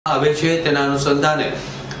આવે છે તેના અનુસંધાને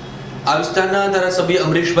આ વિસ્તારના ધારાસભ્ય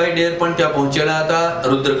અમરીશભાઈ ડેર પણ ત્યાં પહોંચેલા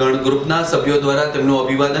હતા। રુદ્રગણ ગ્રુપના સભ્યો દ્વારા તેમનું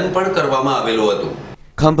અભિવાદન પણ કરવામાં આવેલું હતું।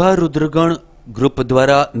 ખાંભા રુદ્રગણ ગ્રુપ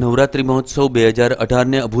દ્વારા નવરાત્રી મહોત્સવ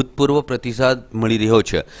 2018 ને અભૂતપૂર્વ પ્રતિસાદ મળી રહ્યો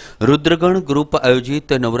છે। રુદ્રગણ ગ્રુપ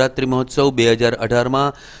આયોજિત નવરાત્રી મહોત્સવ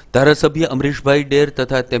 2018માં ધારાસભ્ય અમરીશભાઈ ડેર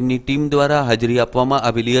તથા તેમની ટીમ દ્વારા હાજરી આપવામાં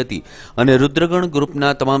આવેલી હતી અને રુદ્રગણ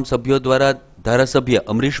ગ્રુપના તમામ સભ્યો દ્વારા ધારાસભ્ય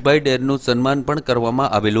અમરીશભાઈ ડેરનું સન્માન પણ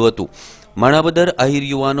કરવામાં આવેલું હતું। માણાવદર આહિર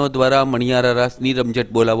યુવાનો દ્વારા મણિયારા રાસની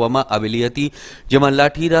રમઝટ બોલાવવામાં આવેલી હતી, જેમાં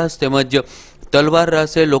લાઠી રાસ તેમજ તલવાર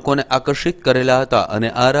રાસે લોકોને આકર્ષિત કરેલા હતા અને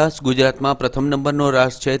આ રાસ ગુજરાતમાં પ્રથમ નંબરનો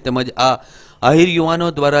રાસ છે। તેમજ આ આહિર યુવાનો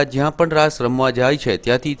દ્વારા જ્યાં પણ રાસ રમવા જાય છે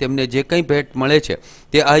ત્યાંથી તેમને જે કંઈ ભેટ મળે છે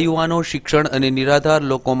તે આ યુવાનો શિક્ષણ અને નિરાધાર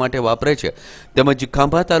લોકો માટે વાપરે છે। તેમજ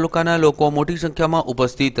ખાંભા તાલુકાના લોકો મોટી સંખ્યામાં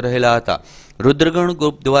ઉપસ્થિત રહેલા હતા। રુદ્રગણ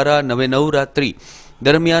ગ્રુપ દ્વારા નવે નવરાત્રી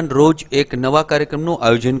દરમિયાન રોજ એક નવા કાર્યક્રમનું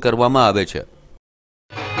આયોજન કરવામાં આવે છે।